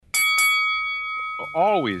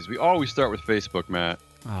we always start with Facebook, Matt.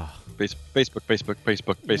 Oh. Facebook.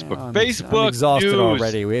 I'm Facebook exhausted News.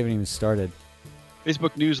 already. We haven't even started.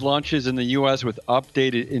 Facebook News launches in the U.S. with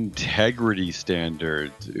updated integrity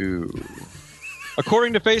standards. Ooh.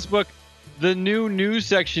 According to Facebook, the new news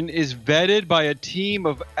section is vetted by a team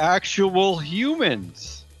of actual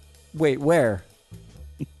humans. Wait, where?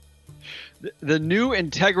 The new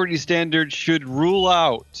integrity standards should rule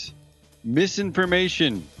out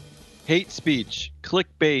misinformation, hate speech,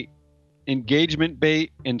 clickbait, engagement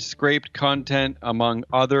bait, and scraped content, among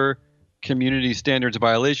other community standards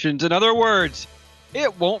violations. In other words,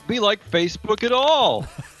 it won't be like Facebook at all.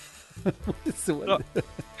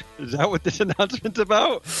 Is that what this announcement's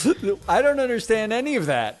about? I don't understand any of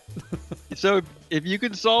that. So if you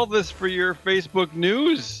can solve this for your Facebook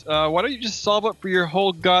News, why don't you just solve it for your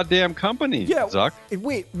whole goddamn company, Zuck?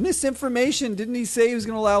 Wait, misinformation. Didn't he say he was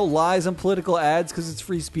going to allow lies on political ads because it's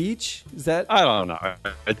free speech? Is that? I don't know.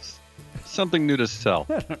 It's something new to sell.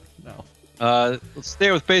 I don't know. Let's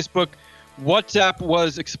stay with Facebook. WhatsApp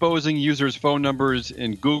was exposing users' phone numbers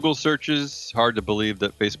in Google searches. Hard to believe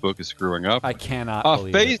that Facebook is screwing up. I cannot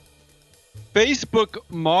believe it. Facebook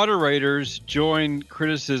moderators join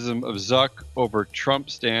criticism of Zuck over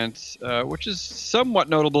Trump's stance, which is somewhat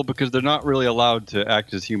notable because they're not really allowed to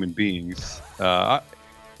act as human beings.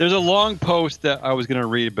 There's a long post that I was going to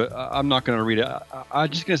read, but I'm not going to read it. I'm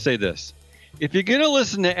just going to say this. If you're going to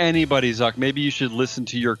listen to anybody, Zuck, maybe you should listen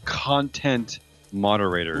to your content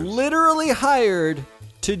moderators. Literally hired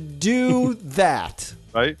to do that.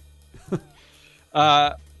 Right?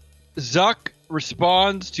 Zuck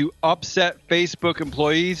responds to upset Facebook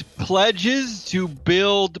employees, pledges to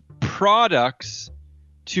build products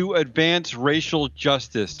to advance racial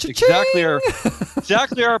justice. Exactly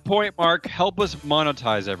our point, Mark. Help us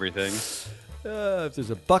monetize everything. If there's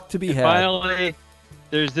a buck to be had. Finally,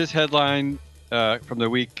 there's this headline from the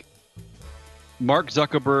week. Mark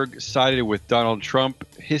Zuckerberg sided with Donald Trump.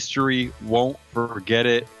 History won't forget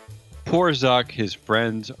it. Poor Zuck, his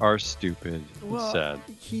friends are stupid. Well, sad.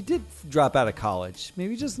 He did drop out of college.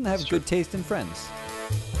 Maybe he doesn't have good taste in friends.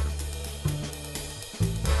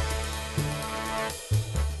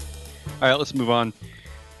 All right, let's move on.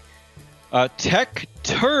 Tech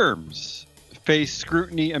terms face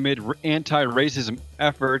scrutiny amid anti-racism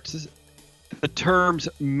efforts. The terms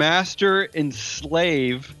master and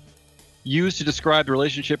slave, used to describe the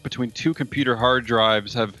relationship between two computer hard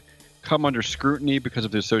drives, have come under scrutiny because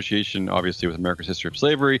of the association, obviously, with America's history of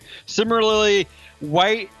slavery. Similarly,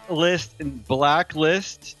 whitelist and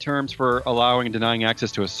blacklist, terms for allowing and denying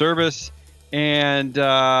access to a service, and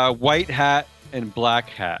white hat and black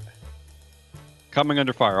hat, coming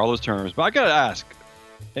under fire. All those terms. But I got to ask,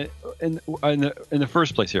 in the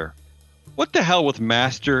first place here, what the hell with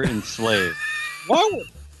master and slave?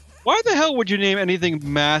 Why the hell would you name anything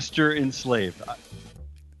master and slave?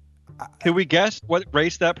 Can we guess what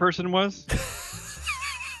race that person was?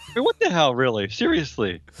 I mean, what the hell, really?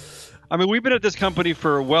 Seriously. I mean, we've been at this company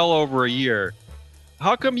for well over a year.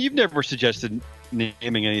 How come you've never suggested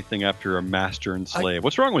naming anything after a master and slave?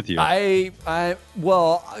 What's wrong with you? I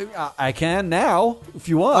can now, if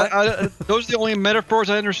you want. Those are the only metaphors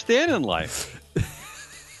I understand in life. All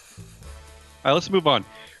right, let's move on.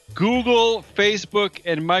 Google, Facebook,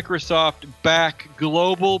 and Microsoft back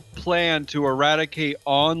global plan to eradicate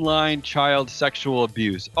online child sexual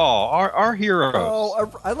abuse. Oh, our heroes.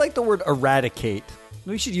 Oh, I like the word eradicate.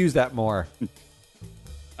 We should use that more.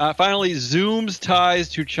 Finally, Zoom's ties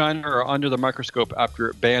to China are under the microscope after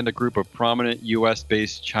it banned a group of prominent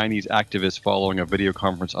U.S.-based Chinese activists following a video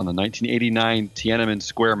conference on the 1989 Tiananmen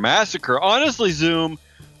Square massacre. Honestly, Zoom,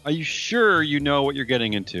 are you sure you know what you're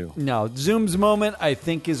getting into? No, Zoom's moment, I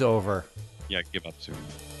think, is over. Yeah, give up, Zoom.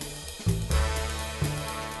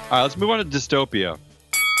 All right, let's move on to dystopia.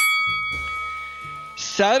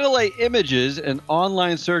 Satellite images and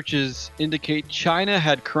online searches indicate China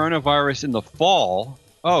had coronavirus in the fall.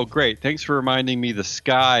 Oh, great. Thanks for reminding me the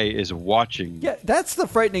sky is watching. Yeah, that's the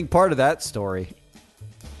frightening part of that story.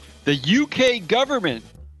 The UK government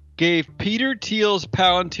gave Peter Thiel's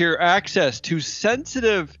Palantir access to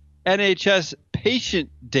sensitive NHS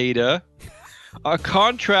patient data. A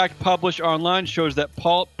contract published online shows that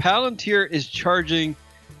Palantir is charging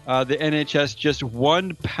the NHS just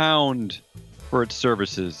 £1 for its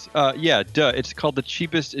services. It's called the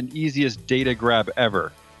cheapest and easiest data grab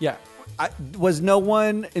ever. Yeah. Was no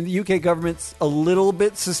one in the UK government a little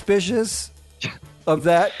bit suspicious of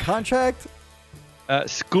that contract?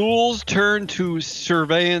 Schools turn to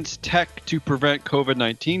surveillance tech to prevent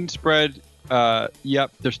COVID-19 spread.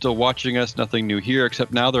 Yep, they're still watching us. Nothing new here,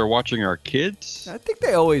 except now they're watching our kids. I think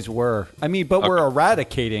they always were. I mean, but we're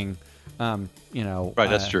eradicating Right,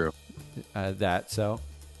 that's true. That so.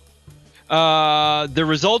 The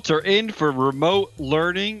results are in for remote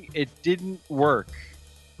learning. It didn't work.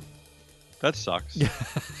 That sucks.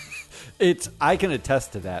 I can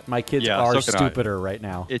attest to that. My kids are stupider right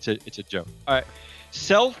now. It's a joke. All right.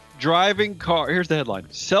 Self-driving car. Here's the headline.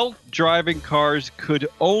 Self-driving cars could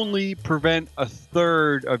only prevent a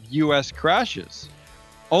third of U.S. crashes.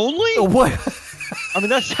 Only? What? I mean,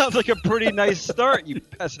 that sounds like a pretty nice start, you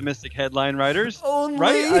pessimistic headline writers. Only?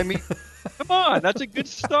 Right? I mean, come on. That's a good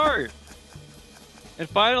start. And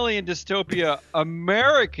finally, in dystopia,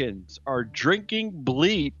 Americans are drinking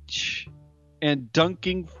bleach and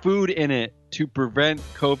dunking food in it to prevent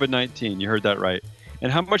COVID-19. You heard that right.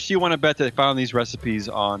 And how much do you want to bet that they found these recipes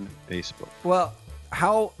on Facebook? Well,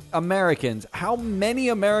 how many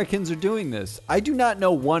Americans are doing this? I do not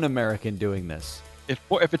know one American doing this.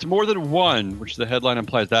 If it's more than one, which the headline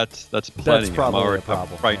implies, that's plenty. That's probably a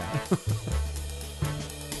problem. Right. Yeah.